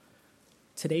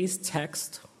Today's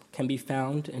text can be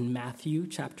found in Matthew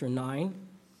chapter 9,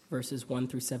 verses 1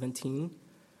 through 17.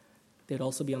 They'd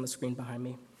also be on the screen behind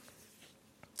me.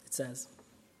 It says,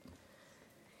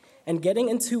 "And getting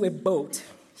into a boat,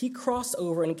 he crossed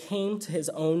over and came to his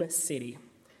own city.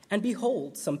 And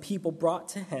behold, some people brought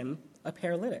to him a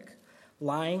paralytic,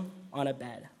 lying on a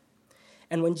bed.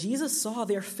 And when Jesus saw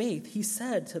their faith, he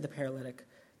said to the paralytic,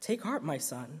 'Take heart, my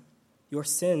son, your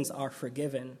sins are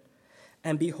forgiven.'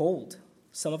 And behold,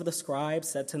 some of the scribes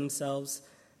said to themselves,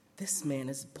 'This man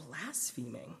is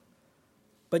blaspheming.'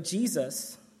 But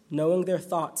Jesus, knowing their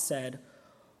thoughts, said,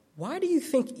 'Why do you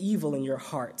think evil in your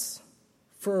hearts?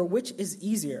 For which is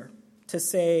easier, to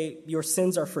say, your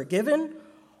sins are forgiven,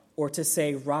 or to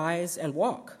say, rise and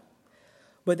walk?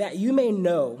 But that you may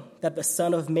know that the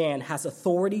Son of Man has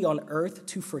authority on earth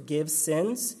to forgive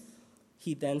sins,'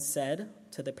 he then said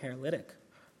to the paralytic,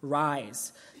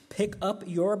 'Rise, pick up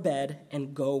your bed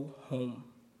and go home.'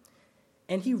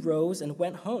 And he rose and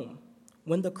went home.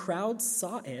 When the crowd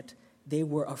saw it, they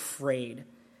were afraid,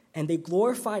 and they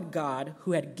glorified God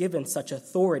who had given such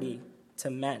authority to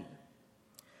men.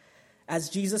 As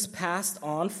Jesus passed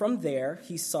on from there,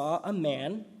 he saw a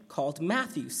man called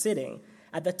Matthew sitting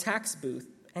at the tax booth,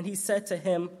 and he said to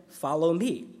him, 'Follow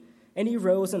me.' And he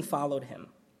rose and followed him.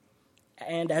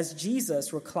 And as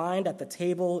Jesus reclined at the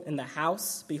table in the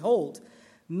house, behold,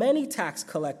 many tax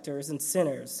collectors and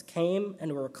sinners came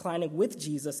and were reclining with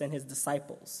Jesus and his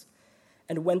disciples.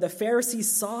 And when the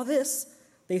Pharisees saw this,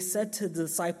 they said to the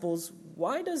disciples,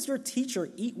 'Why does your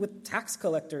teacher eat with tax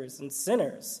collectors and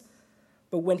sinners?'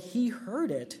 But when he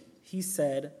heard it, he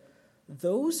said,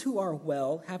 'Those who are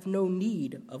well have no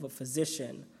need of a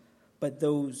physician, but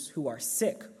those who are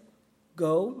sick.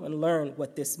 Go and learn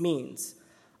what this means.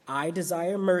 I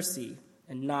desire mercy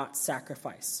and not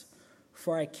sacrifice,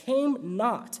 for I came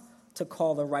not to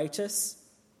call the righteous,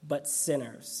 but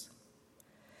sinners.'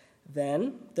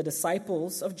 Then the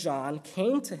disciples of John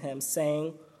came to him,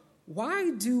 saying,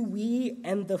 'Why do we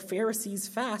and the Pharisees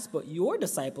fast, but your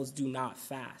disciples do not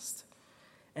fast?'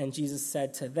 And Jesus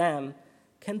said to them,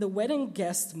 'Can the wedding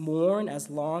guests mourn as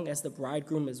long as the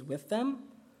bridegroom is with them?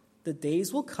 The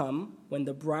days will come when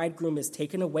the bridegroom is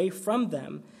taken away from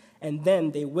them, and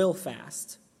then they will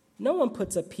fast. No one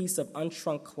puts a piece of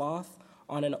unshrunk cloth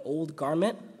on an old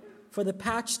garment, for the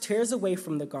patch tears away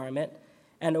from the garment,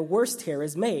 and a worse tear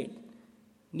is made.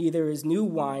 Neither is new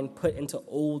wine put into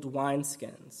old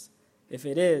wineskins. If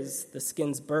it is, the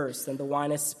skins burst, and the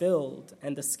wine is spilled,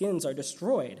 and the skins are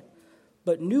destroyed.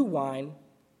 But new wine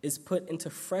is put into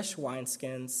fresh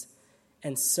wineskins,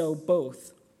 and so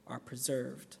both are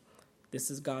preserved.'"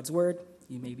 This is God's word.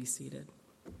 You may be seated.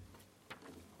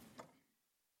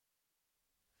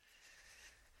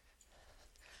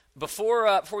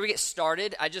 Before we get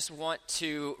started, I just want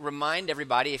to remind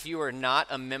everybody, if you are not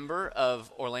a member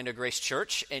of Orlando Grace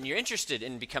Church and you're interested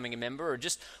in becoming a member or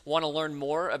just want to learn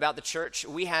more about the church,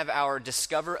 we have our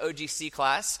Discover OGC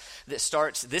class that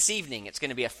starts this evening. It's going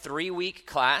to be a 3-week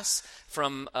class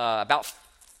from about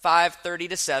 5:30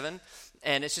 to 7.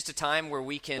 And it's just a time where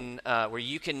we can, where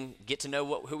you can get to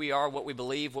know who we are, what we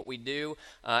believe, what we do,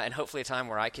 and hopefully a time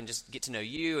where I can just get to know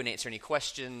you and answer any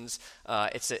questions.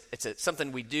 It's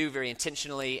something we do very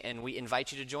intentionally, and we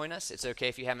invite you to join us. It's okay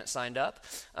if you haven't signed up.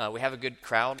 We have a good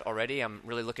crowd already. I'm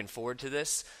really looking forward to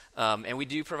this, and we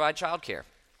do provide childcare.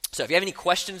 So if you have any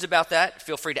questions about that,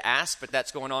 feel free to ask, but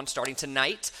that's going on starting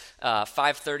tonight,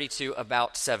 5:30 to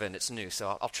about 7. It's new,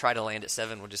 so I'll try to land at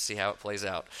 7. We'll just see how it plays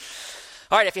out.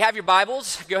 All right, if you have your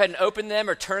Bibles, go ahead and open them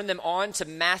or turn them on to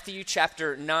Matthew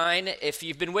chapter 9. If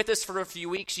you've been with us for a few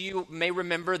weeks, you may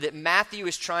remember that Matthew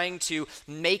is trying to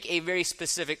make a very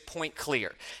specific point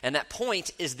clear. And that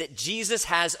point is that Jesus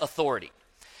has authority.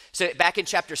 So back in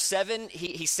chapter 7,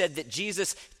 he said that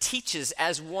Jesus teaches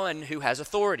as one who has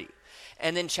authority.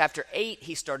 And then chapter 8,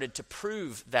 he started to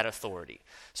prove that authority.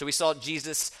 So we saw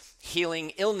Jesus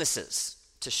healing illnesses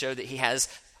to show that he has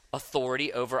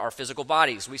authority over our physical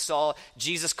bodies. We saw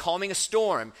Jesus calming a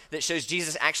storm that shows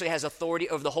Jesus actually has authority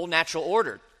over the whole natural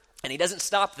order. And he doesn't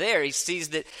stop there. He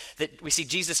sees that we see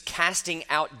Jesus casting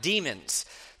out demons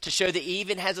to show that he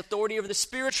even has authority over the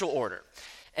spiritual order.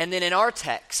 And then in our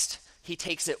text, he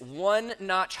takes it one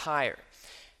notch higher.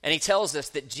 And he tells us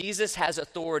that Jesus has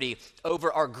authority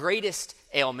over our greatest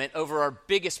ailment, over our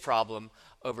biggest problem,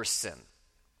 over sin.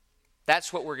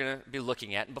 That's what we're going to be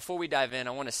looking at. And before we dive in,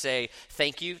 I want to say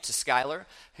thank you to Skylar,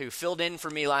 who filled in for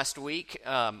me last week.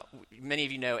 Many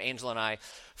of you know Angela and I,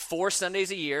 4 Sundays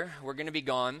a year, we're going to be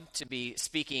gone to be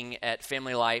speaking at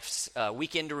Family Life's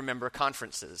Weekend to Remember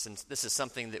conferences. And this is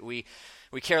something that we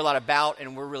we care a lot about,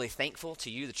 and we're really thankful to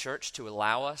you, the church, to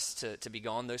allow us to be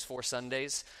gone those 4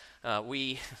 Sundays.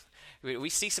 We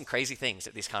see some crazy things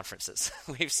at these conferences.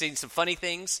 We've seen some funny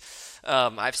things.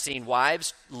 I've seen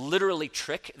wives literally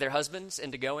trick their husbands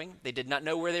into going. They did not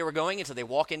know where they were going until they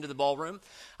walk into the ballroom.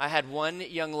 I had one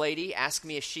young lady ask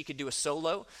me if she could do a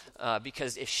solo,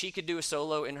 because if she could do a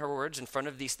solo, in her words, in front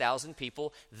of these 1,000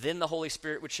 people, then the Holy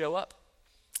Spirit would show up.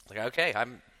 Like, okay, I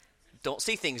don't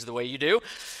see things the way you do.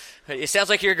 It sounds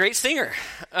like you're a great singer.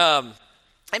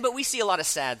 But we see a lot of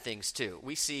sad things too.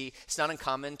 We see, it's not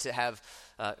uncommon to have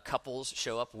couples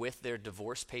show up with their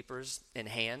divorce papers in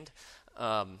hand.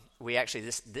 We actually,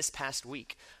 this past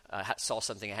week, saw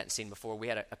something I hadn't seen before. We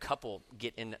had a couple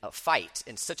get in a fight,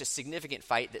 in such a significant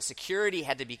fight that security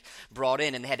had to be brought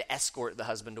in and they had to escort the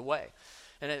husband away.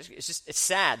 And it's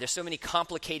sad. There's so many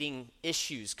complicating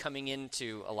issues coming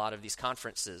into a lot of these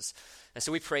conferences. And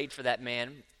so we prayed for that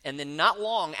man. And then not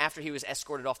long after he was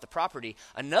escorted off the property,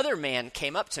 another man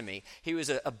came up to me. He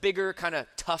was a bigger, kind of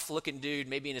tough-looking dude,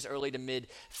 maybe in his early to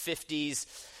mid-50s.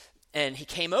 And he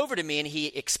came over to me and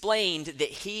he explained that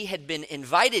he had been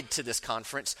invited to this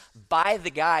conference by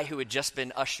the guy who had just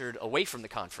been ushered away from the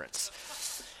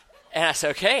conference. And I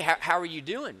said, okay, how are you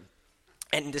doing?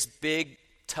 And this big,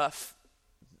 tough,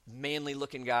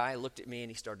 manly-looking guy looked at me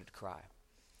and he started to cry.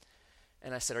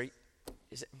 And I said,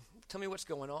 tell me what's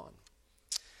going on.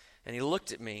 And he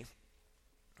looked at me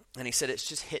and he said, it's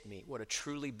just hit me what a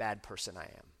truly bad person I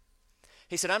am.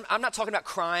 He said, I'm not talking about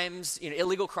crimes,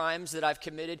 illegal crimes that I've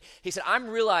committed. He said, I'm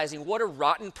realizing what a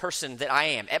rotten person that I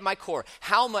am at my core,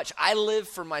 how much I live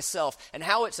for myself and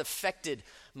how it's affected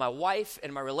my wife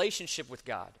and my relationship with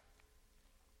God.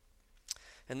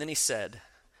 And then he said,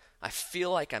 I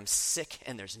feel like I'm sick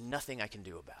and there's nothing I can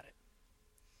do about it.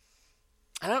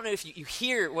 I don't know if you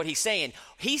hear what he's saying.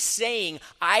 He's saying,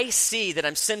 I see that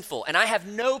I'm sinful and I have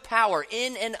no power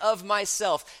in and of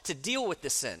myself to deal with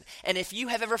this sin. And if you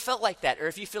have ever felt like that, or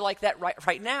if you feel like that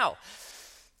right now,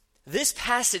 this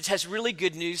passage has really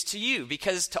good news to you,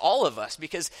 because to all of us,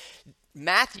 because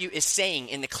Matthew is saying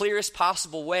in the clearest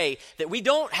possible way that we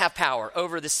don't have power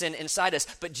over the sin inside us,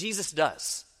 but Jesus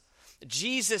does.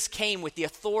 Jesus came with the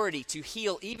authority to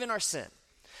heal even our sin.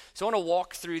 So I want to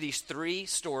walk through these 3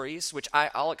 stories, which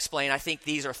I'll explain. I think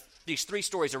these 3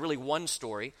 stories are really one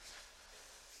story.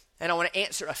 And I want to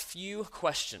answer a few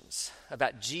questions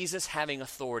about Jesus having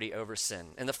authority over sin.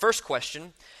 And the first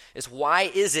question is,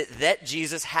 why is it that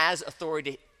Jesus has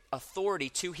authority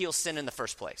to heal sin in the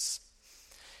first place?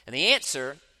 And the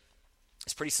answer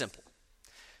is pretty simple.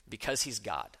 Because he's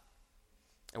God.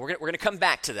 And we're going to come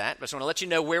back to that, but I just want to let you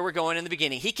know where we're going in the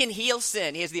beginning. He can heal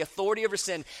sin. He has the authority over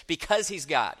sin because he's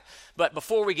God. But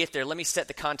before we get there, let me set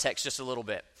the context just a little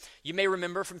bit. You may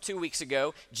remember from 2 weeks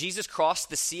ago, Jesus crossed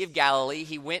the Sea of Galilee.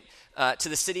 He went to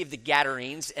the city of the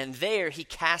Gadarenes, and there he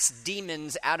cast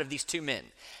demons out of these 2 men.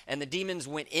 And the demons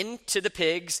went into the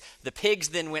pigs. The pigs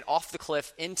then went off the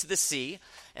cliff into the sea,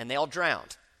 and they all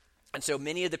drowned. And so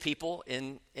many of the people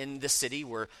in the city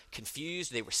were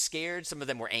confused. They were scared. Some of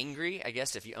them were angry. I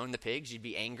guess if you own the pigs, you'd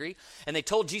be angry. And they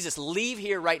told Jesus, leave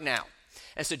here right now.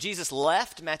 And so Jesus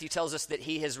left. Matthew tells us that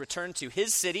he has returned to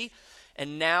his city.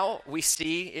 And now we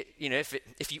see,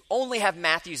 if you only have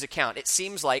Matthew's account, it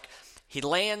seems like he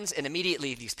lands and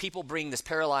immediately these people bring this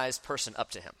paralyzed person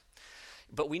up to him.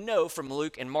 But we know from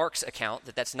Luke and Mark's account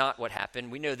that that's not what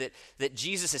happened. We know that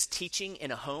Jesus is teaching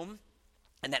in a home.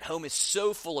 And that home is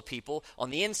so full of people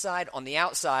on the inside, on the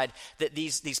outside, that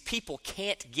these people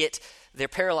can't get their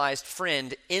paralyzed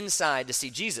friend inside to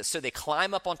see Jesus. So they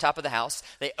climb up on top of the house,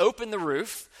 they open the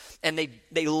roof, and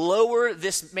they lower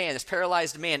this man, this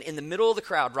paralyzed man, in the middle of the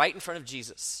crowd, right in front of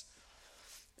Jesus.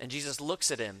 And Jesus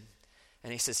looks at him,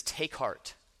 and he says, take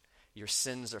heart, your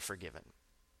sins are forgiven.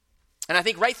 And I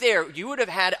think right there, you would have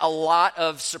had a lot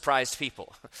of surprised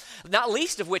people, not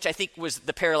least of which I think was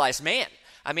the paralyzed man.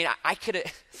 I mean, I could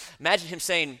imagine him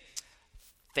saying,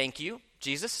 thank you,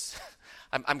 Jesus.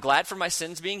 I'm glad for my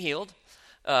sins being healed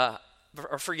or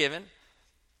forgiven.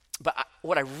 But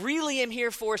what I really am here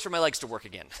for is for my legs to work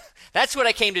again. That's what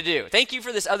I came to do. Thank you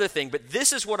for this other thing, but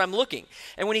this is what I'm looking.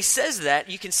 And when he says that,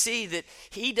 you can see that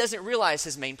he doesn't realize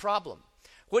his main problem.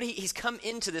 He's come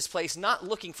into this place not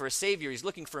looking for a savior. He's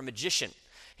looking for a magician.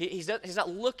 He's not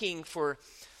looking for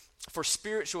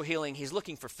spiritual healing. He's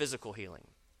looking for physical healing.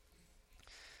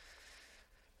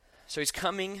 So he's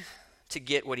coming to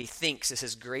get what he thinks is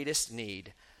his greatest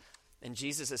need. And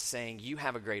Jesus is saying, you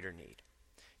have a greater need.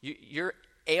 Your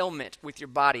ailment with your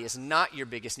body is not your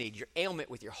biggest need. Your ailment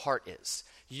with your heart is.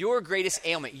 Your greatest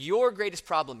ailment, your greatest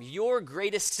problem, your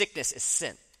greatest sickness is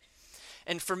sin.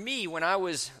 And for me, when I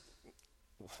was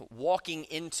walking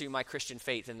into my Christian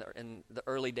faith in the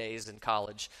early days in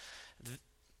college,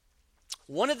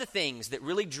 one of the things that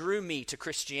really drew me to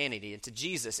Christianity and to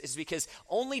Jesus is because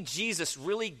only Jesus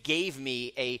really gave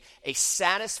me a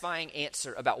satisfying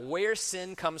answer about where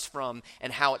sin comes from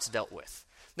and how it's dealt with.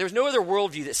 There was no other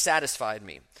worldview that satisfied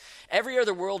me. Every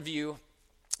other worldview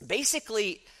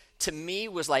basically, to me,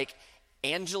 was like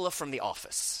Angela from The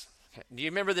Office. Okay. Do you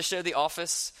remember the show The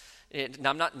Office?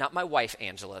 No, not my wife,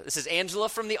 Angela. This is Angela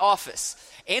from The Office.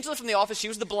 Angela from The Office, she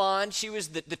was the blonde. She was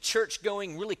the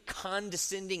church-going, really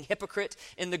condescending hypocrite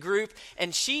in the group.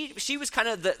 And she was kind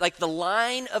of the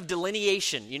line of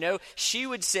delineation, you know. She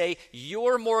would say,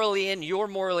 you're morally in, you're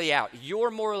morally out.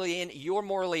 You're morally in, you're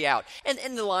morally out.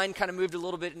 And the line kind of moved a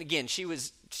little bit. And again,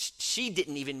 she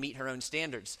didn't even meet her own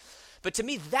standards. But to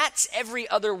me, that's every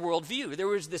other worldview. There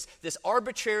was this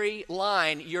arbitrary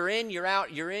line, you're in, you're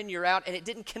out, you're in, you're out, and it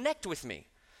didn't connect with me.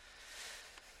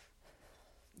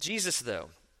 Jesus, though,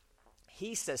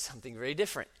 he says something very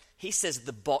different. He says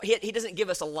the bar. He doesn't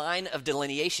give us a line of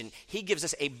delineation. He gives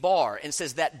us a bar and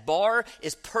says that bar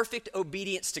is perfect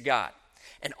obedience to God.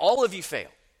 And all of you fail.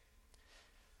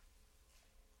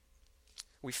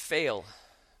 We fail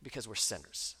because we're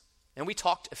sinners. And we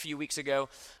talked a few weeks ago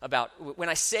about, when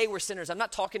I say we're sinners, I'm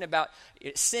not talking about,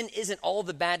 sin isn't all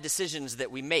the bad decisions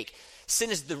that we make. Sin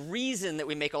is the reason that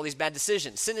we make all these bad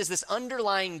decisions. Sin is this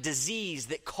underlying disease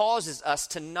that causes us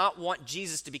to not want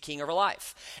Jesus to be king of our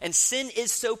life. And sin is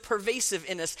so pervasive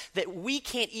in us that we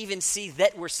can't even see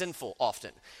that we're sinful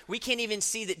often. We can't even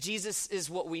see that Jesus is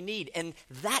what we need. And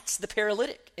that's the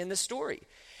paralytic in the story.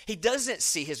 He doesn't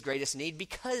see his greatest need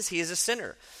because he is a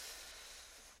sinner.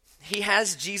 He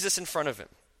has Jesus in front of him.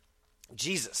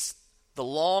 Jesus, the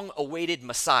long-awaited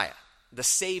Messiah, the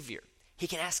Savior. He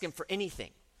can ask him for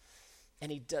anything.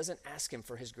 And he doesn't ask him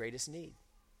for his greatest need.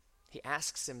 He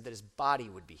asks him that his body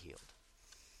would be healed.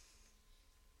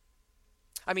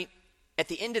 I mean, at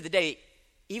the end of the day,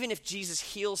 even if Jesus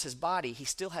heals his body, he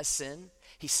still has sin.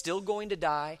 He's still going to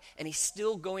die, and he's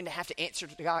still going to have to answer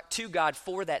to God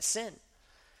for that sin.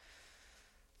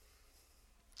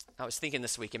 I was thinking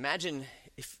this week, imagine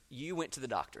if you went to the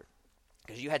doctor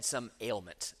because you had some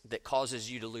ailment that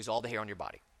causes you to lose all the hair on your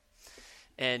body.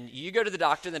 And you go to the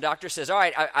doctor, and the doctor says, all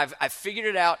right, I've figured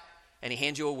it out, and he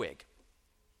hands you a wig.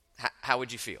 How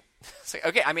would you feel? It's like,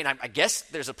 okay, I mean, I guess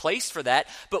there's a place for that,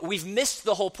 but we've missed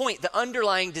the whole point. The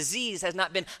underlying disease has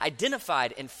not been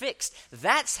identified and fixed.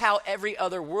 That's how every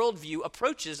other worldview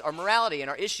approaches our morality and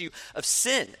our issue of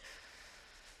sin.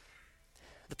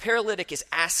 The paralytic is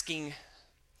asking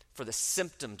for the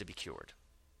symptom to be cured.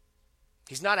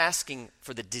 He's not asking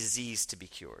for the disease to be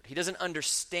cured. He doesn't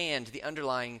understand the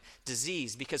underlying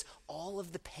disease because all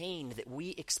of the pain that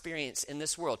we experience in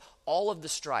this world, all of the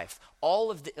strife,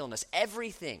 all of the illness,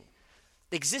 everything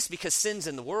exists because sin's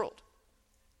in the world.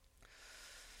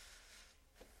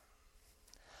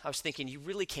 I was thinking you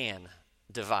really can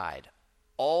divide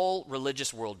all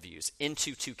religious worldviews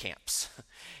into two camps.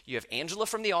 You have Angela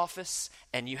from The Office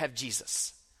and you have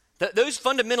Jesus. Those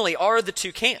fundamentally are the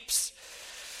two camps.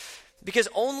 Because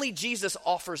only Jesus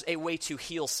offers a way to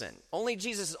heal sin. Only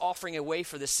Jesus is offering a way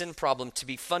for the sin problem to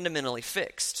be fundamentally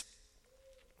fixed.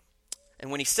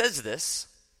 And when he says this,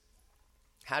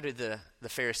 how do the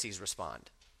Pharisees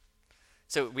respond?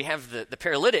 So we have the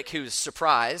paralytic who's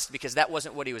surprised because that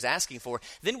wasn't what he was asking for.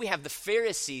 Then we have the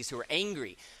Pharisees who are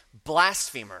angry.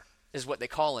 Blasphemer is what they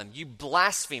call him. You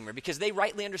blasphemer, because they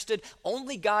rightly understood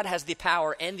only God has the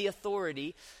power and the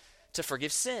authority to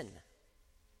forgive sin.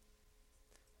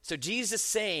 So Jesus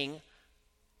saying,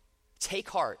 take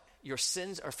heart, your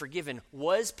sins are forgiven,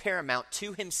 was paramount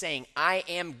to him saying, I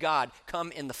am God,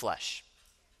 come in the flesh.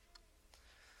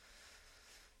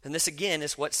 And this again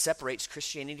is what separates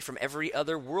Christianity from every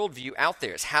other worldview out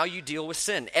there. It's how you deal with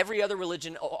sin. Every other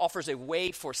religion offers a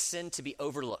way for sin to be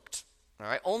overlooked. All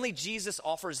right? Only Jesus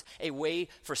offers a way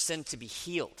for sin to be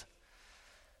healed.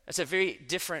 That's a very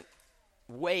different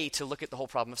way to look at the whole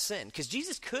problem of sin. Because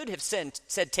Jesus could have said,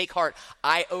 take heart,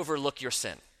 I overlook your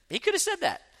sin. He could have said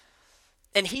that.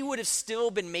 And he would have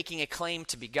still been making a claim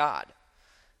to be God.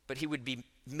 But he would be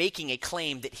making a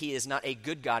claim that he is not a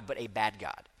good God, but a bad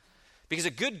God. Because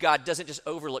a good God doesn't just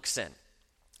overlook sin.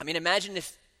 I mean, imagine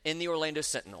if in the Orlando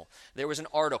Sentinel, there was an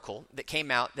article that came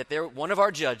out that one of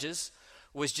our judges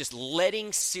was just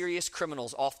letting serious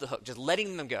criminals off the hook, just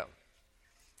letting them go.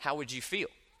 How would you feel?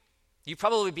 You'd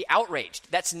probably be outraged.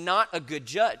 That's not a good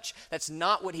judge. That's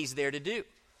not what he's there to do.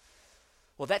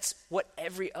 Well, that's what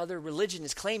every other religion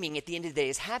is claiming at the end of the day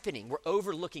is happening. We're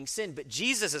overlooking sin, but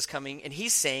Jesus is coming and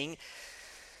he's saying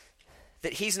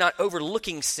that he's not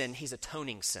overlooking sin, he's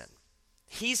atoning sin.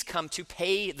 He's come to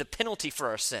pay the penalty for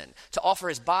our sin, to offer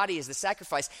his body as the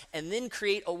sacrifice, and then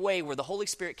create a way where the Holy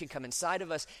Spirit can come inside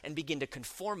of us and begin to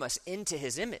conform us into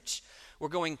his image. We're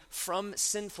going from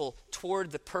sinful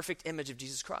toward the perfect image of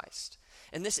Jesus Christ.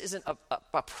 And this isn't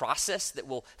a process that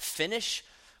will finish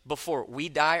before we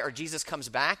die or Jesus comes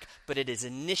back, but it is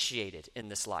initiated in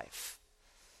this life.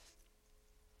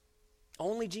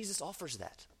 Only Jesus offers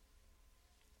that.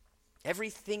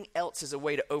 Everything else is a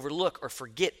way to overlook or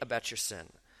forget about your sin.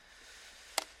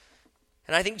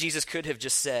 And I think Jesus could have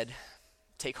just said,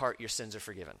 take heart, your sins are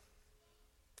forgiven.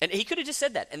 And he could have just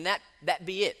said that, and that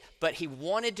be it. But he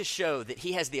wanted to show that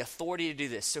he has the authority to do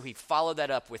this, so he followed that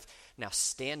up with, now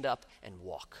stand up and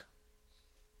walk.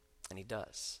 And he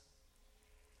does.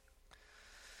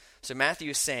 So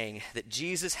Matthew is saying that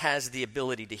Jesus has the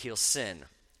ability to heal sin.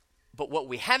 But what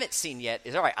we haven't seen yet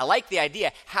is, all right, I like the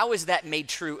idea. How is that made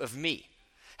true of me?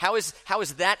 How is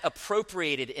that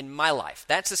appropriated in my life?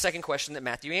 That's the second question that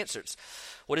Matthew answers.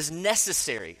 What is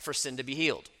necessary for sin to be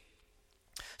healed?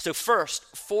 So first,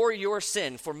 for your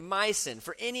sin, for my sin,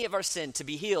 for any of our sin to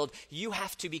be healed, you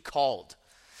have to be called.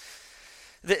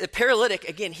 The paralytic,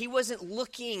 again, he wasn't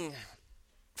looking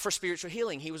for spiritual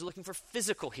healing. He was looking for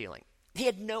physical healing. He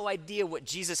had no idea what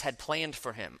Jesus had planned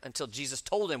for him until Jesus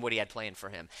told him what he had planned for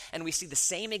him. And we see the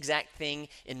same exact thing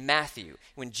in Matthew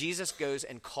when Jesus goes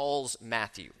and calls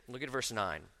Matthew. Look at verse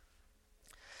 9.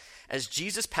 As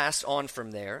Jesus passed on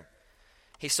from there,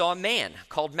 he saw a man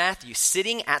called Matthew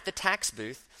sitting at the tax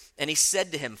booth, and he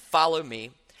said to him, "Follow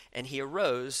me." And he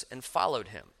arose and followed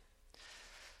him.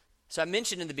 So I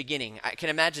mentioned in the beginning, I can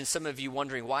imagine some of you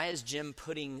wondering, why is Jim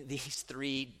putting these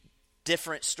three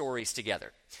different stories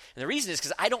together? And the reason is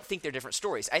because I don't think they're different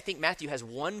stories. I think Matthew has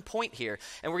one point here,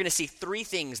 and we're going to see three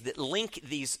things that link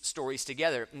these stories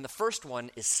together. And the first one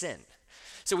is sin.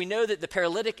 So we know that the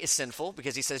paralytic is sinful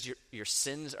because he says your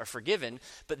sins are forgiven,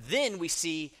 but then we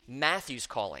see Matthew's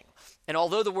calling. And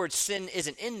although the word sin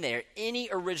isn't in there, any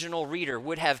original reader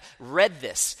would have read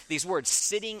these words,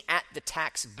 sitting at the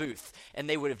tax booth, and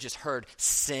they would have just heard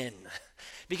sin.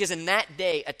 Because in that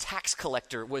day, a tax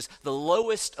collector was the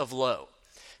lowest of low.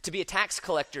 To be a tax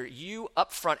collector, you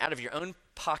up front, out of your own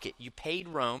pocket, you paid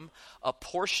Rome a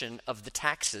portion of the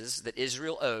taxes that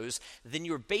Israel owes. Then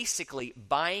you're basically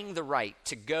buying the right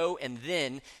to go and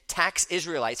then tax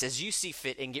Israelites as you see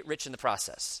fit and get rich in the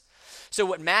process. So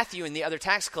what Matthew and the other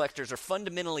tax collectors are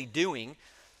fundamentally doing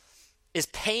is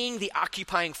paying the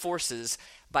occupying forces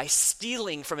by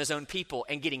stealing from his own people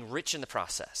and getting rich in the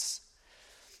process.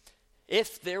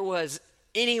 If there was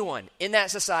anyone in that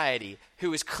society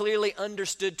who was clearly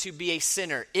understood to be a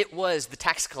sinner, it was the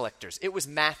tax collectors. It was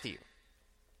Matthew.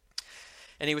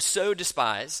 And he was so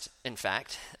despised, in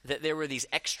fact, that there were these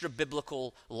extra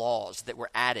biblical laws that were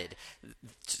added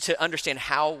to understand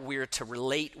how we're to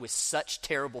relate with such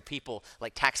terrible people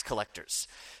like tax collectors.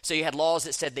 So you had laws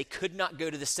that said they could not go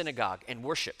to the synagogue and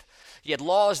worship. You had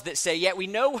laws that say, yeah, we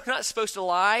know we're not supposed to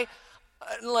lie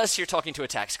unless you're talking to a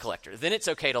tax collector. Then it's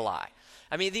okay to lie.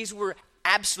 I mean, these were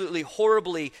absolutely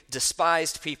horribly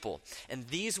despised people. And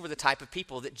these were the type of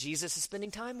people that Jesus is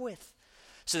spending time with.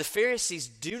 So the Pharisees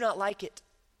do not like it.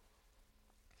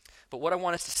 But what I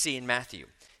want us to see in Matthew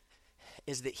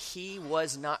is that he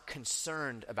was not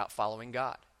concerned about following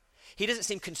God. He doesn't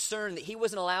seem concerned that he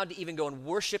wasn't allowed to even go and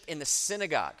worship in the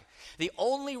synagogue. The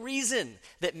only reason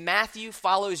that Matthew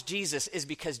follows Jesus is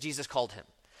because Jesus called him.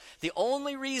 The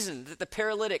only reason that the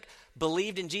paralytic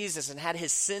believed in Jesus and had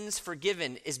his sins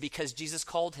forgiven is because Jesus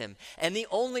called him. And the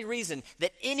only reason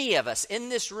that any of us in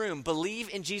this room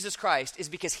believe in Jesus Christ is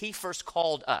because he first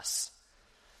called us.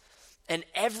 And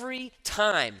every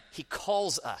time he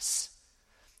calls us,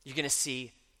 you're going to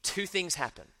see two things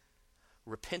happen: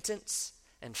 repentance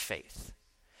and faith.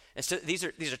 And so these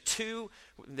are two,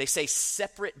 they say,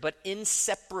 separate but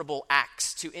inseparable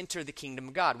acts to enter the kingdom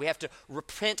of God. We have to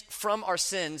repent from our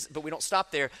sins, but we don't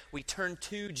stop there. We turn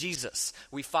to Jesus.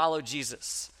 We follow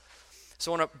Jesus.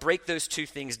 So I want to break those two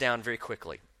things down very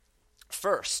quickly.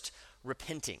 First,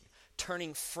 repenting,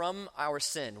 turning from our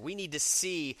sin. We need to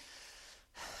see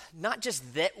not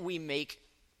just that we make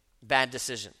bad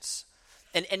decisions,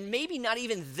 and maybe not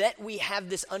even that we have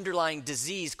this underlying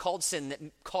disease called sin that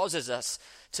causes us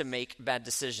to make bad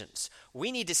decisions.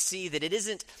 We need to see that it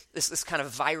isn't this kind of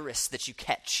virus that you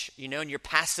catch, and you're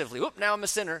passively, now I'm a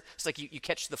sinner. It's like you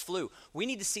catch the flu. We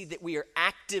need to see that we are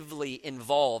actively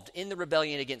involved in the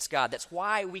rebellion against God. That's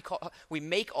why we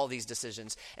make all these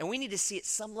decisions. And we need to see at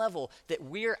some level that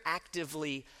we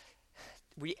actively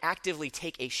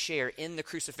take a share in the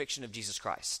crucifixion of Jesus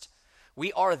Christ.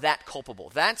 We are that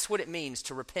culpable. That's what it means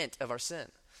to repent of our sin.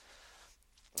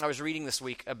 I was reading this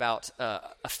week about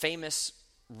a famous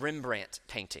Rembrandt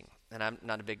painting. And I'm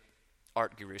not a big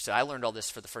art guru, so I learned all this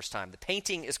for the first time. The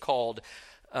painting is called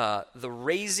The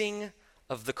Raising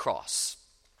of the Cross.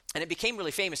 And it became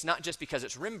really famous not just because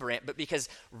it's Rembrandt, but because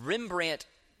Rembrandt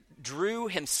drew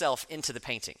himself into the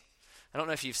painting. I don't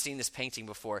know if you've seen this painting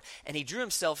before. And he drew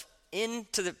himself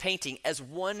into the painting as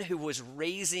one who was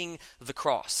raising the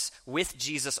cross with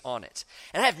Jesus on it.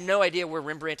 And I have no idea where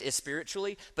Rembrandt is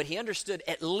spiritually, but he understood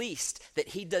at least that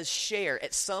he does share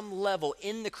at some level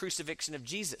in the crucifixion of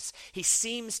Jesus. He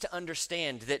seems to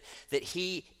understand that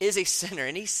he is a sinner,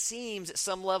 and he seems at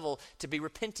some level to be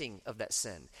repenting of that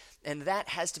sin. And that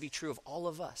has to be true of all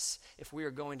of us if we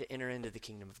are going to enter into the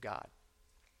kingdom of God.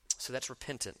 So that's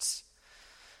repentance.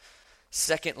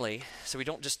 Secondly, so we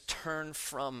don't just turn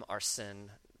from our sin.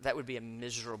 That would be a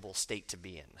miserable state to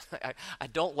be in. I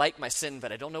don't like my sin,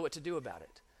 but I don't know what to do about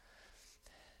it.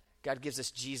 God gives us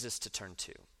Jesus to turn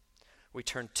to. We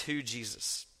turn to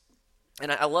Jesus.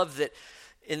 And I love that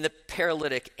in the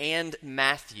paralytic and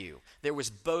Matthew, there was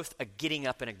both a getting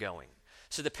up and a going.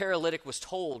 So the paralytic was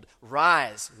told,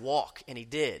 rise, walk, and he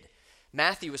did.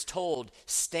 Matthew was told,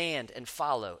 stand and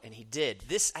follow, and he did.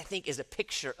 This, I think, is a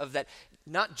picture of that,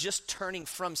 not just turning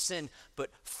from sin, but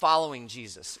following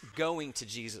Jesus, going to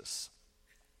Jesus.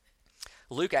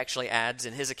 Luke actually adds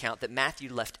in his account that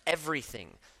Matthew left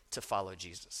everything to follow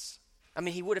Jesus. I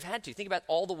mean, he would have had to. Think about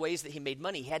all the ways that he made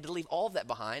money. He had to leave all of that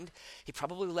behind. He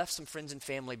probably left some friends and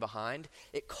family behind.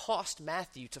 It cost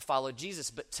Matthew to follow Jesus,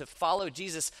 but to follow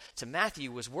Jesus to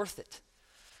Matthew was worth it.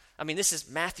 I mean, this is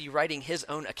Matthew writing his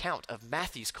own account of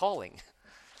Matthew's calling.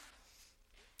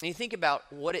 And you think about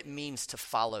what it means to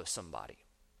follow somebody.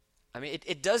 I mean,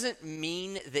 it doesn't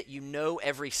mean that you know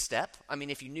every step. I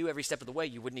mean, if you knew every step of the way,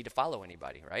 you wouldn't need to follow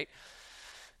anybody, right?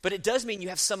 But it does mean you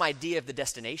have some idea of the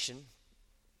destination.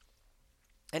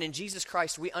 And in Jesus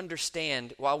Christ, we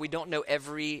understand, while we don't know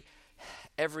every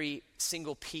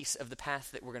single piece of the path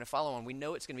that we're going to follow on, we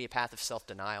know it's going to be a path of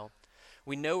self-denial.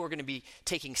 We know we're going to be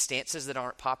taking stances that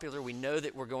aren't popular. We know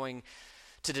that we're going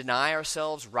to deny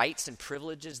ourselves rights and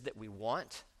privileges that we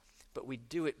want, but we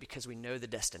do it because we know the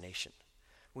destination.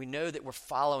 We know that we're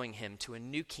following him to a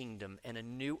new kingdom and a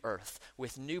new earth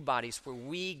with new bodies where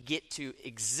we get to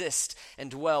exist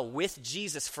and dwell with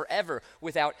Jesus forever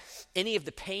without any of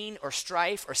the pain or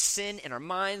strife or sin in our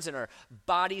minds and our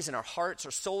bodies and our hearts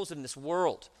or souls in this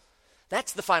world.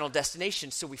 That's the final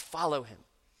destination, so we follow him.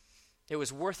 It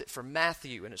was worth it for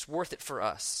Matthew, and it's worth it for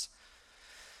us.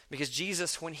 Because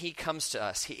Jesus, when he comes to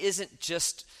us, he isn't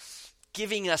just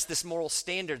giving us this moral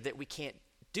standard that we can't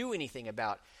do anything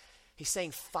about. He's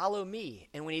saying, follow me.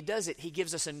 And when he does it, he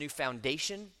gives us a new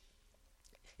foundation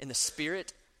in the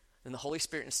Spirit, in the Holy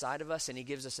Spirit inside of us, and he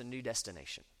gives us a new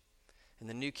destination in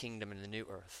the new kingdom and the new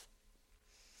earth.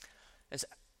 As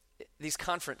these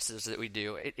conferences that we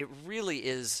do, it really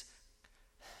is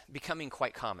becoming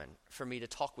quite common for me to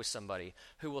talk with somebody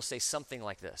who will say something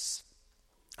like this.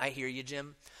 I hear you,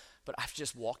 Jim, but I've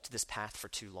just walked this path for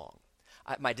too long.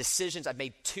 My decisions, I've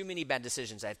made too many bad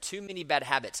decisions. I have too many bad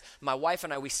habits. My wife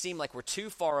and I, we seem like we're too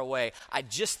far away. I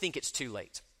just think it's too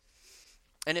late.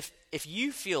 And if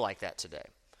you feel like that today,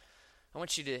 I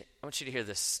want you to hear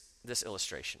this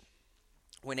illustration.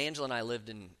 When Angela and I lived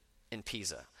in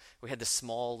Pisa, we had this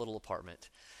small little apartment.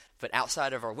 But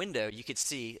outside of our window, you could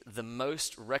see the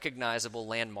most recognizable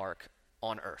landmark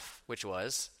on earth, which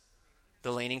was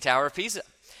the Leaning Tower of Pisa.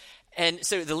 And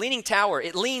so the Leaning Tower,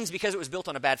 it leans because it was built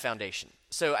on a bad foundation.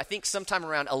 So I think sometime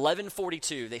around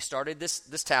 1142, they started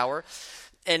this tower,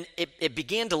 and it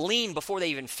began to lean before they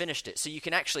even finished it. So you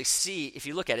can actually see, if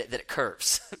you look at it, that it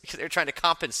curves because they're trying to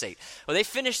compensate. Well, they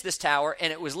finished this tower,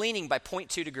 and it was leaning by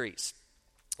 0.2 degrees.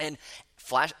 And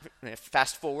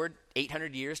fast forward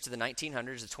 800 years to the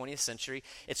 1900s, the 20th century,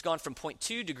 it's gone from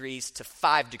 0.2 degrees to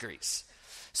 5 degrees.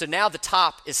 So now the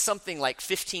top is something like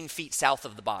 15 feet south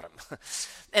of the bottom.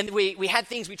 And we had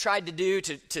things we tried to do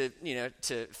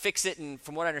to fix it, and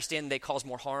from what I understand, they caused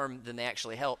more harm than they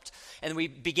actually helped. And we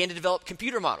began to develop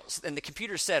computer models, and the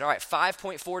computer said, all right,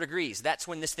 5.4 degrees, that's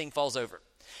when this thing falls over.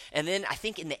 And then I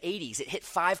think in the 80s, it hit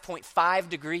 5.5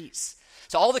 degrees.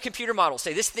 So all the computer models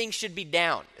say this thing should be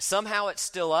down. Somehow it's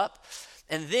still up.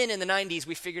 And then in the 90s,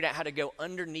 we figured out how to go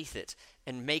underneath it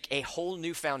and make a whole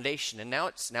new foundation. And now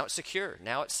it's secure.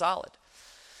 Now it's solid.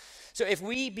 So if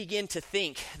we begin to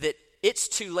think that it's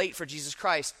too late for Jesus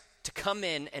Christ to come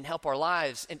in and help our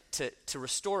lives and to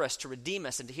restore us, to redeem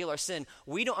us, and to heal our sin,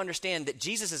 we don't understand that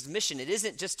Jesus' mission, it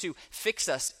isn't just to fix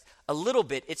us a little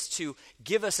bit, it's to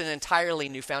give us an entirely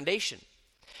new foundation.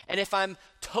 And if I'm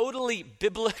totally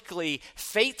biblically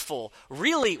faithful,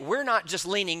 really, we're not just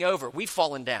leaning over. We've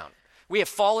fallen down. We have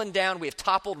fallen down, we have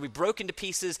toppled, we broke into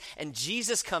pieces, and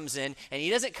Jesus comes in, and he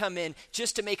doesn't come in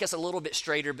just to make us a little bit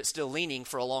straighter but still leaning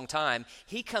for a long time.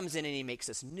 He comes in and he makes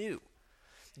us new.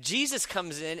 Jesus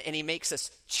comes in and he makes us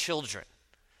children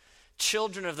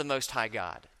of the Most High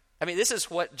God. I mean, this is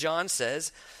what John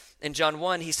says in John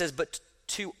 1. He says, but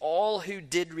to all who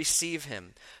did receive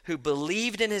him, who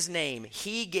believed in his name,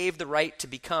 he gave the right to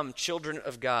become children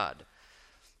of God.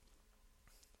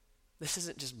 This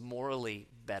isn't just morally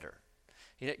better.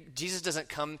 You know, Jesus doesn't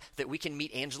come that we can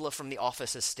meet Angela from the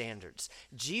office as standards.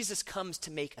 Jesus comes to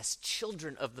make us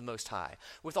children of the Most High,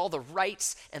 with all the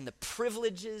rights and the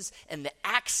privileges and the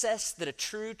access that a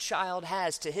true child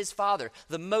has to his Father,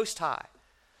 the Most High.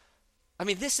 I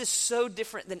mean, this is so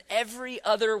different than every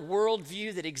other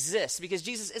worldview that exists, because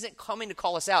Jesus isn't coming to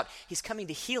call us out. He's coming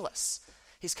to heal us.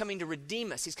 He's coming to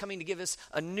redeem us. He's coming to give us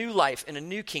a new life and a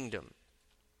new kingdom.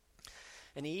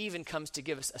 And he even comes to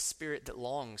give us a spirit that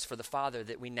longs for the Father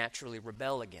that we naturally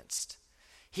rebel against.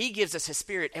 He gives us his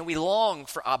spirit, and we long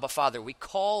for Abba, Father. We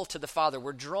call to the Father.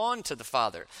 We're drawn to the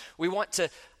Father. We want to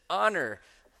honor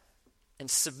and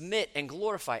submit and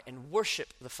glorify and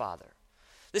worship the Father.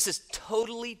 This is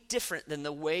totally different than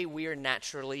the way we are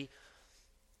naturally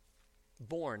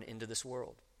born into this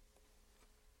world.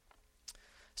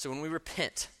 So when we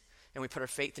repent and we put our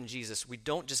faith in Jesus, we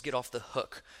don't just get off the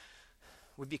hook.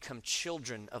 We become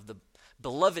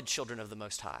beloved children of the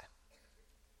Most High.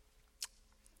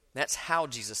 That's how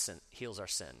Jesus heals our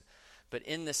sin. But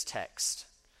in this text,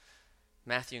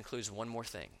 Matthew includes one more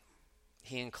thing.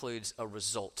 He includes a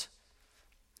result,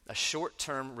 a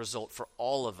short-term result for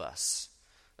all of us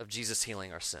of Jesus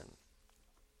healing our sin.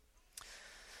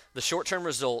 The short-term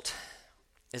result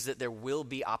is that there will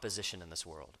be opposition in this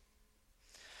world.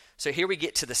 So here we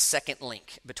get to the second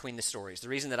link between the stories, the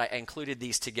reason that I included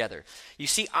these together. You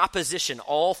see opposition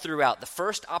all throughout. The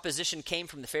first opposition came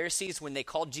from the Pharisees when they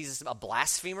called Jesus a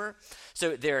blasphemer.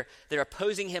 So they're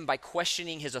opposing him by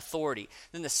questioning his authority.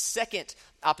 Then the second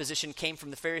opposition came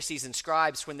from the Pharisees and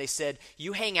scribes when they said,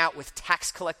 you hang out with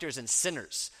tax collectors and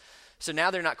sinners. So now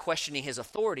they're not questioning his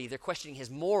authority, they're questioning his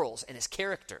morals and his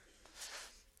character.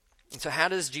 And so how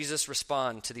does Jesus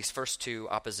respond to these first two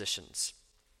oppositions?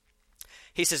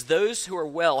 He says, those who are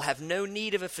well have no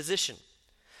need of a physician,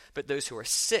 but those who are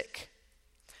sick.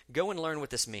 Go and learn what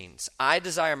this means. I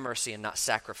desire mercy and not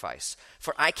sacrifice,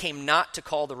 for I came not to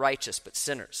call the righteous, but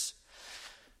sinners.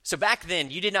 So back then,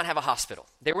 you did not have a hospital.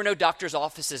 There were no doctor's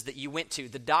offices that you went to.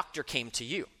 The doctor came to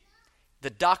you. The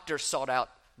doctor sought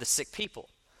out the sick people.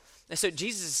 And so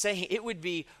Jesus is saying it would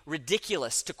be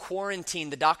ridiculous to quarantine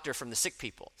the doctor from the sick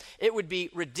people. It would be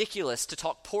ridiculous to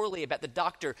talk poorly about the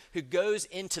doctor who goes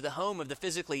into the home of the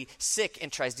physically sick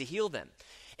and tries to heal them.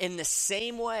 In the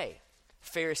same way,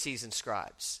 Pharisees and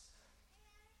scribes,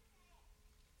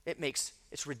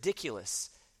 it's ridiculous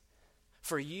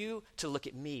for you to look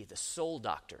at me, the soul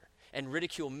doctor, and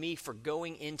ridicule me for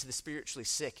going into the spiritually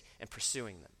sick and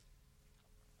pursuing them.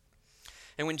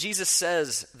 And when Jesus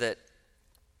says that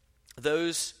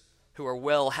those who are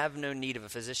well have no need of a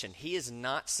physician, he is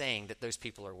not saying that those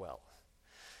people are well.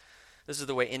 This is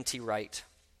the way N.T. Wright,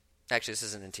 actually this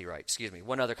isn't N.T. Wright, excuse me,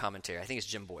 one other commentary, I think it's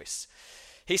Jim Boyce.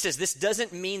 He says this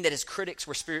doesn't mean that his critics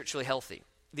were spiritually healthy.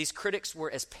 These critics were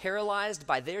as paralyzed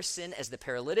by their sin as the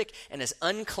paralytic and as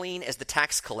unclean as the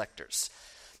tax collectors.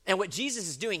 And what Jesus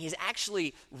is doing, he's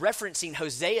actually referencing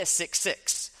Hosea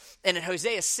 6:6. And in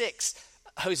Hosea 6,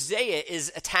 Hosea is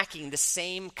attacking the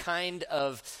same kind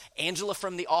of Angela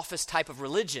from the office type of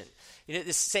religion. You know,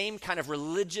 this same kind of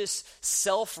religious,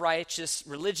 self-righteous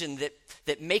religion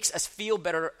that makes us feel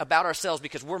better about ourselves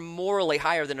because we're morally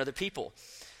higher than other people.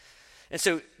 And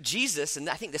so Jesus, and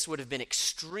I think this would have been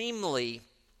extremely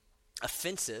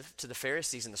offensive to the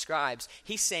Pharisees and the scribes,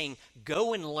 he's saying,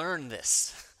 go and learn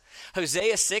this.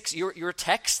 Hosea 6, your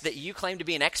text that you claim to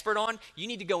be an expert on, you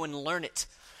need to go and learn it.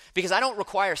 Because I don't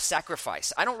require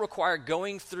sacrifice. I don't require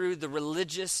going through the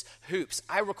religious hoops.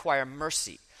 I require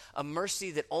mercy, a mercy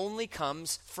that only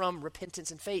comes from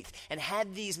repentance and faith. And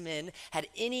had these men had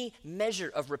any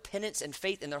measure of repentance and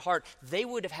faith in their heart, they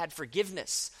would have had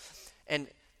forgiveness and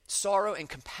sorrow and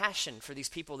compassion for these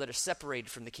people that are separated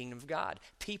from the kingdom of God,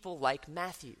 people like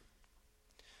Matthew.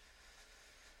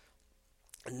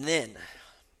 And then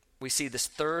we see this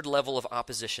third level of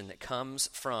opposition that comes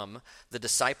from the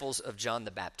disciples of John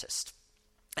the Baptist.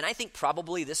 And I think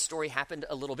probably this story happened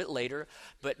a little bit later,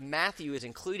 but Matthew is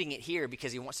including it here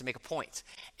because he wants to make a point.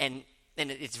 And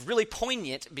it's really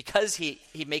poignant because he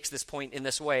makes this point in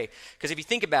this way. Because if you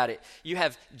think about it, you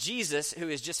have Jesus who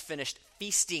has just finished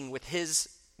feasting with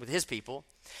his people,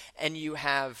 and you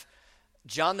have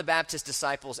John the Baptist's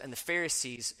disciples and the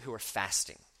Pharisees who are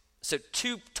fasting. So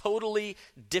two totally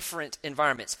different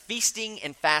environments, feasting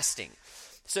and fasting.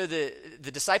 So the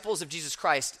disciples of Jesus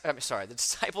Christ, the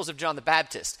disciples of John the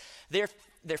Baptist, they're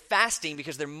fasting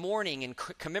because they're mourning and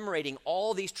commemorating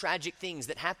all these tragic things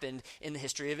that happened in the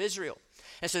history of Israel.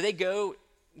 And so they go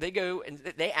and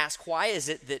they ask, why is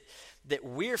it that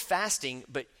we're fasting,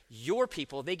 but your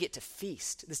people, they get to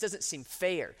feast? This doesn't seem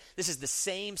fair. This is the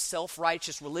same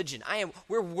self-righteous religion.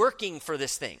 We're working for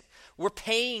this thing. We're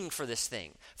paying for this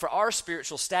thing, for our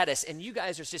spiritual status, and you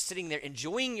guys are just sitting there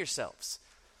enjoying yourselves.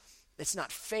 It's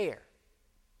not fair.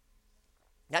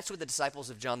 That's what the disciples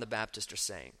of John the Baptist are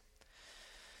saying.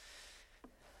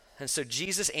 And so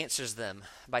Jesus answers them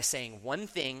by saying one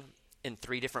thing in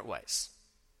three different ways.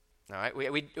 All right,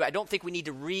 I don't think we need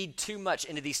to read too much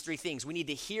into these three things. We need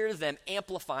to hear them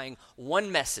amplifying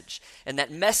one message. And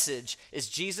that message is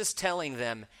Jesus telling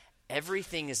them,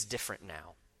 everything is different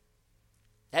now.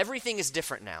 Everything is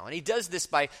different now. And he does this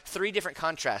by three different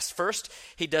contrasts. First,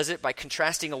 he does it by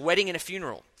contrasting a wedding and a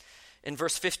funeral. In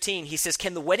verse 15, he says,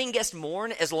 can the wedding guest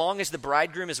mourn as long as the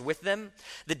bridegroom is with them?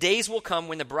 The days will come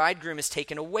when the bridegroom is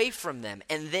taken away from them,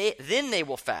 and then they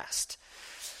will fast.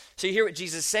 So you hear what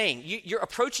Jesus is saying. You're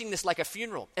approaching this like a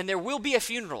funeral, and there will be a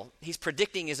funeral. He's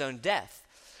predicting his own death.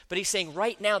 But he's saying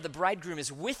right now the bridegroom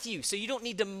is with you, so you don't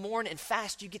need to mourn and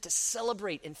fast. You get to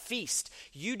celebrate and feast.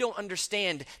 You don't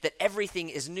understand that everything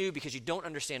is new because you don't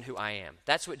understand who I am.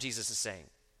 That's what Jesus is saying.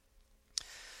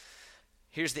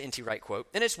 Here's the N.T. Wright quote,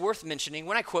 and it's worth mentioning.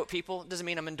 When I quote people, it doesn't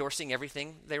mean I'm endorsing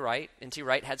everything they write. N.T.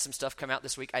 Wright had some stuff come out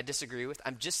this week I disagree with.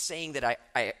 I'm just saying that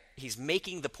he's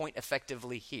making the point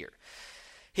effectively here.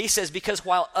 He says, because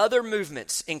while other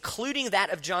movements, including that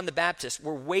of John the Baptist,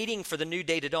 were waiting for the new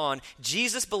day to dawn,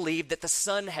 Jesus believed that the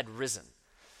sun had risen.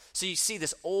 So you see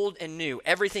this old and new,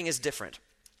 everything is different.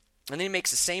 And then he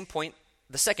makes the same point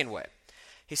the second way.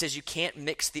 He says you can't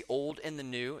mix the old and the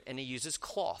new, and he uses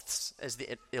cloths as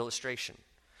the illustration.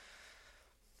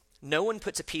 No one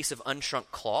puts a piece of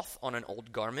unshrunk cloth on an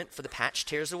old garment, for the patch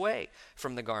tears away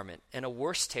from the garment, and a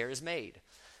worse tear is made.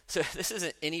 So this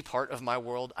isn't any part of my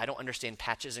world. I don't understand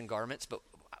patches and garments, but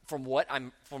from what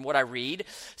I read,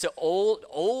 so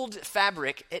old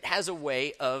fabric, it has a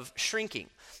way of shrinking.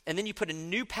 And then you put a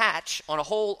new patch on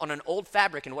an old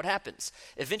fabric, and what happens?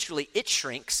 Eventually it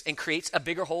shrinks and creates a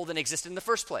bigger hole than existed in the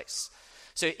first place.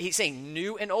 So he's saying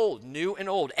new and old,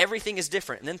 everything is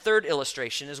different. And then third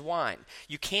illustration is wine.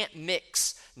 You can't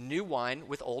mix new wine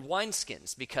with old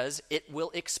wineskins because it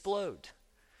will explode.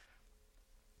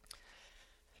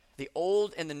 The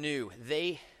old and the new,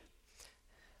 they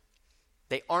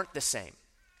aren't the same.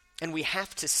 And we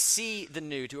have to see the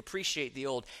new to appreciate the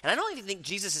old. And I don't even think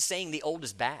Jesus is saying the old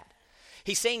is bad.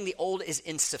 He's saying the old is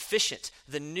insufficient.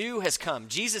 The new has come.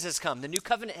 Jesus has come. The new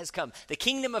covenant has come. The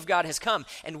kingdom of God has come.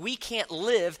 And we can't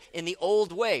live in the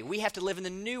old way. We have to live in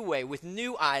the new way with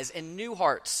new eyes and new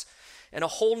hearts and a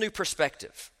whole new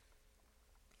perspective.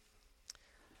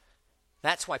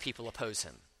 That's why people oppose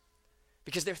him.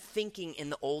 Because they're thinking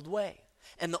in the old way.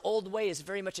 And the old way is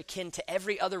very much akin to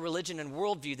every other religion and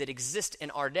worldview that exists in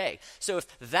our day. So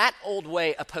if that old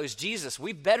way opposed Jesus,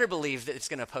 we better believe that it's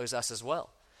going to oppose us as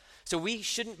well. So we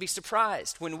shouldn't be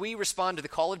surprised when we respond to the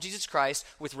call of Jesus Christ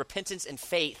with repentance and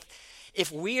faith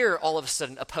if we're all of a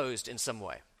sudden opposed in some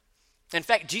way. In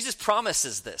fact, Jesus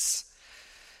promises this.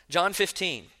 John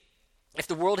 15. If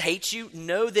the world hates you,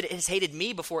 know that it has hated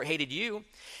me before it hated you.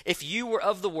 If you were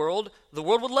of the world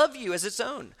would love you as its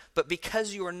own. But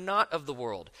because you are not of the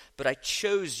world, but I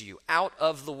chose you out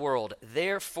of the world,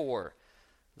 therefore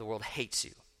the world hates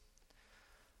you.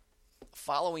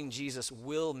 Following Jesus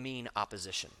will mean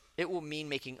opposition. It will mean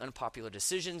making unpopular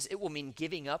decisions. It will mean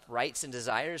giving up rights and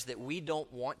desires that we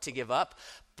don't want to give up,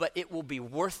 but it will be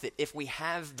worth it if we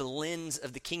have the lens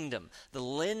of the kingdom, the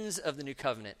lens of the new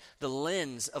covenant, the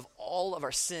lens of all of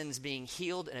our sins being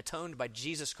healed and atoned by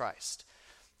Jesus Christ.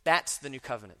 That's the new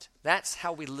covenant. That's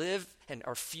how we live and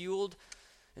are fueled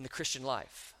in the Christian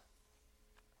life.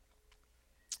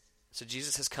 So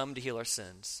Jesus has come to heal our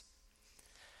sins.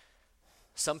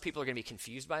 Some people are going to be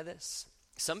confused by this.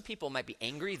 Some people might be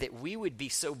angry that we would be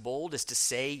so bold as to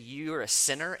say you're a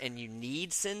sinner and you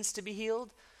need sins to be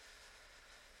healed.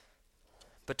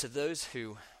 But to those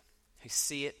who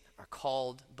see it, are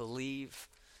called, believe,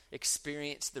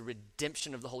 experience the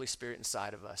redemption of the Holy Spirit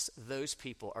inside of us, those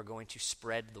people are going to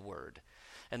spread the word.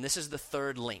 And this is the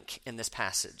third link in this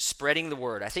passage, spreading the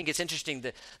word. I think it's interesting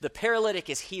that the paralytic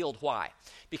is healed. Why?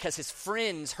 Because his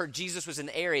friends heard Jesus was in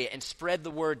the area and spread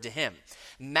the word to him.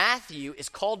 Matthew is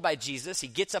called by Jesus. He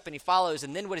gets up and he follows.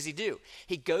 And then what does he do?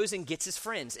 He goes and gets his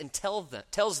friends and tells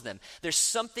them there's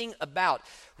something about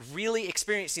really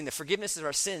experiencing the forgiveness of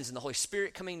our sins and the Holy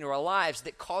Spirit coming into our lives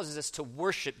that causes us to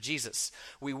worship Jesus.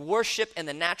 We worship, and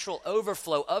the natural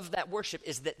overflow of that worship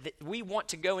is that we want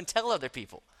to go and tell other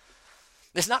people.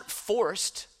 It's not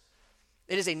forced.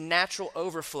 It is a natural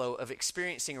overflow of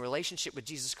experiencing a relationship with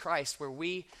Jesus Christ where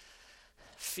we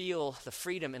feel the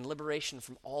freedom and liberation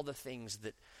from all the things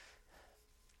that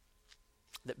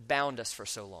bound us for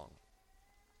so long.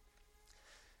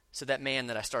 So that man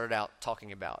that I started out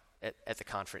talking about at the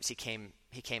conference, he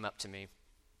came up to me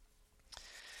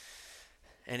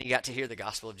and he got to hear the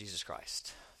gospel of Jesus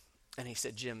Christ. And he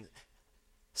said, Jim,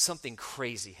 something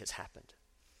crazy has happened.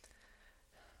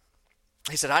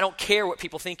 He said, I don't care what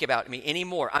people think about me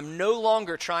anymore. I'm no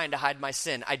longer trying to hide my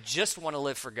sin. I just want to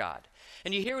live for God.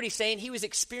 And you hear what he's saying? He was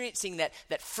experiencing that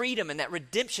freedom and that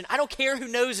redemption. I don't care who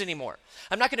knows anymore.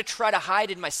 I'm not going to try to hide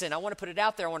in my sin. I want to put it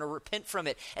out there. I want to repent from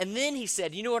it. And then he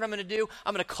said, you know what I'm going to do?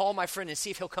 I'm going to call my friend and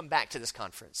see if he'll come back to this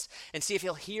conference and see if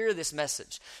he'll hear this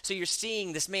message. So you're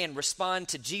seeing this man respond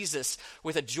to Jesus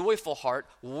with a joyful heart,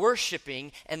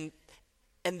 worshiping, and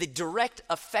the direct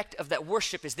effect of that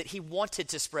worship is that he wanted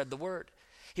to spread the word.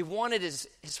 He wanted his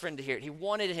friend to hear it. He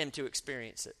wanted him to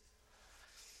experience it.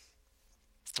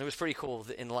 It was pretty cool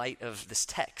that in light of this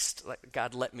text,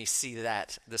 God let me see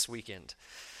that this weekend.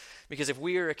 Because if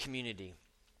we are a community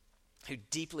who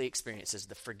deeply experiences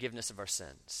the forgiveness of our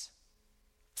sins,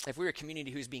 if we're a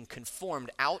community who's being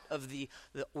conformed out of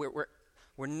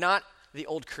we're not the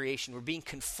old creation. We're being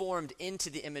conformed into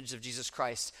the image of Jesus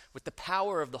Christ with the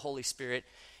power of the Holy Spirit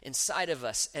inside of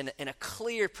us and a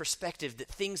clear perspective that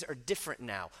things are different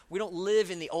now. We don't live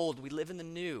in the old, we live in the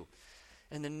new.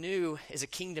 And the new is a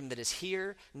kingdom that is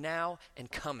here, now, and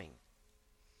coming.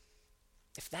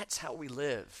 If that's how we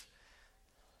live,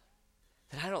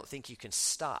 then I don't think you can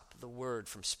stop the word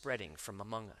from spreading from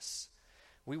among us.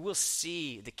 We will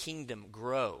see the kingdom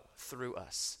grow through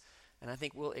us. And I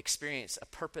think we'll experience a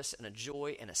purpose and a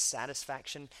joy and a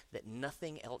satisfaction that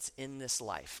nothing else in this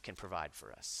life can provide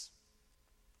for us.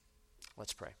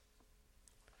 Let's pray.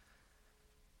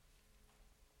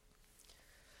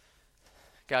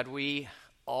 God, we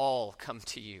all come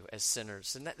to you as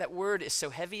sinners. And that word is so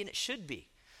heavy, and it should be.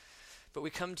 But we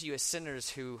come to you as sinners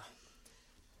who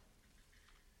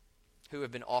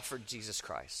have been offered Jesus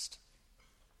Christ,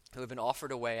 who have been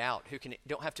offered a way out, who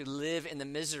don't have to live in the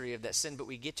misery of that sin, but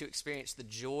we get to experience the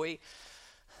joy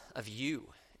of you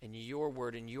and your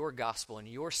word and your gospel and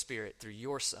your spirit through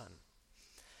your Son.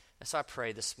 And so I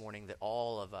pray this morning that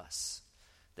all of us,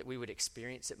 that we would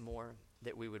experience it more,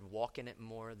 that we would walk in it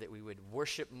more, that we would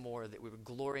worship more, that we would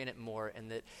glory in it more, and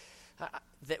that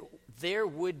there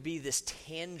would be this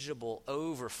tangible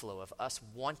overflow of us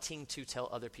wanting to tell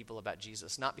other people about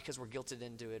Jesus, not because we're guilted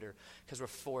into it or because we're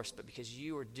forced, but because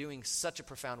you are doing such a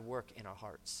profound work in our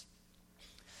hearts.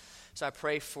 So I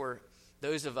pray for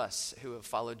those of us who have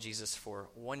followed Jesus for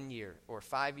 1 year or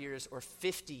 5 years or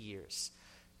 50 years,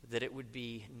 that it would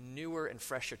be newer and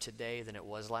fresher today than it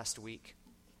was last week.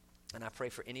 And I pray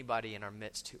for anybody in our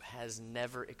midst who has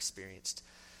never experienced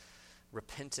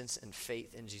repentance and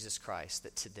faith in Jesus Christ,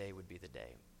 that today would be the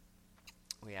day.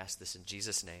 We ask this in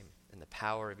Jesus' name, in the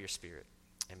power of your Spirit.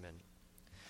 Amen.